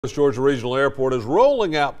Georgia Regional Airport is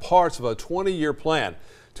rolling out parts of a 20-year plan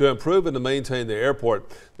to improve and to maintain the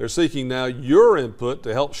airport. They're seeking now your input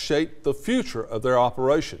to help shape the future of their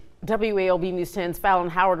operation. WALB News 10's Fallon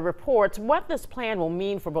Howard reports what this plan will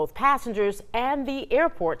mean for both passengers and the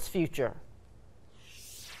airport's future.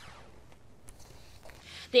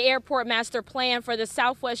 The Airport Master Plan for the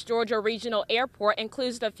Southwest Georgia Regional Airport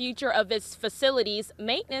includes the future of its facilities,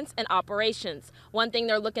 maintenance, and operations. One thing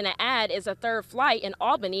they're looking to add is a third flight in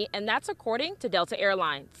Albany, and that's according to Delta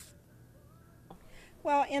Airlines.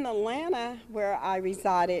 Well, in Atlanta, where I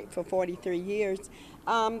resided for 43 years,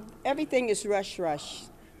 everything is rush.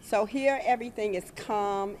 So here, everything is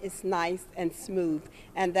calm, it's nice and smooth,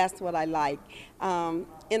 and that's what I like. In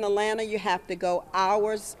Atlanta, you have to go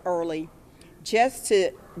hours early just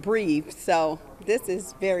to breathe. So this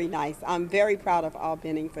is very nice. I'm very proud of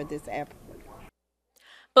Albany for this airport.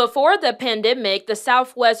 Before the pandemic, the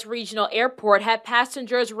Southwest Regional Airport had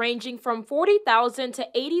passengers ranging from 40,000 to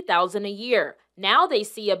 80,000 a year. Now they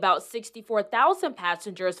see about 64,000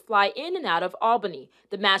 passengers fly in and out of Albany.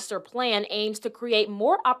 The master plan aims to create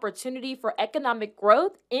more opportunity for economic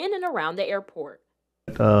growth in and around the airport.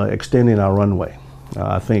 Extending our runway.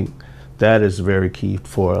 I think that is very key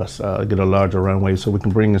for us, get a larger runway so we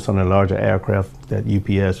can bring in some of the larger aircraft that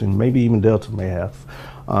UPS and maybe even Delta may have.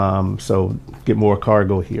 So get more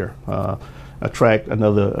cargo here, attract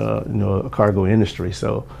another cargo industry.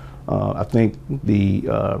 So I think the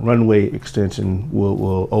runway extension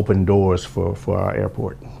will open doors for our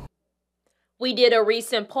airport. We did a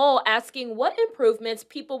recent poll asking what improvements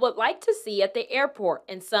people would like to see at the airport,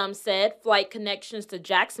 and some said flight connections to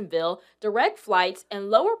Jacksonville, direct flights,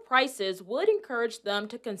 and lower prices would encourage them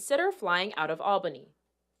to consider flying out of Albany.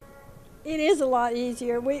 It is a lot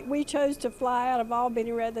easier. We chose to fly out of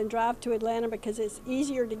Albany rather than drive to Atlanta because it's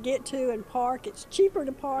easier to get to and park. It's cheaper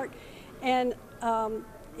to park, and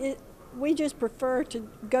we just prefer to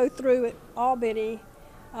go through Albany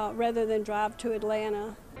rather than drive to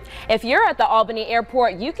Atlanta. If you're at the Albany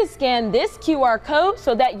Airport, you can scan this QR code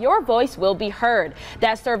so that your voice will be heard.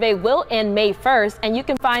 That survey will end May 1st, and you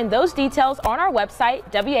can find those details on our website,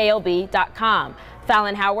 WALB.com.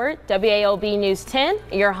 Fallon Howard, WALB News 10,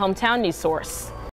 your hometown news source.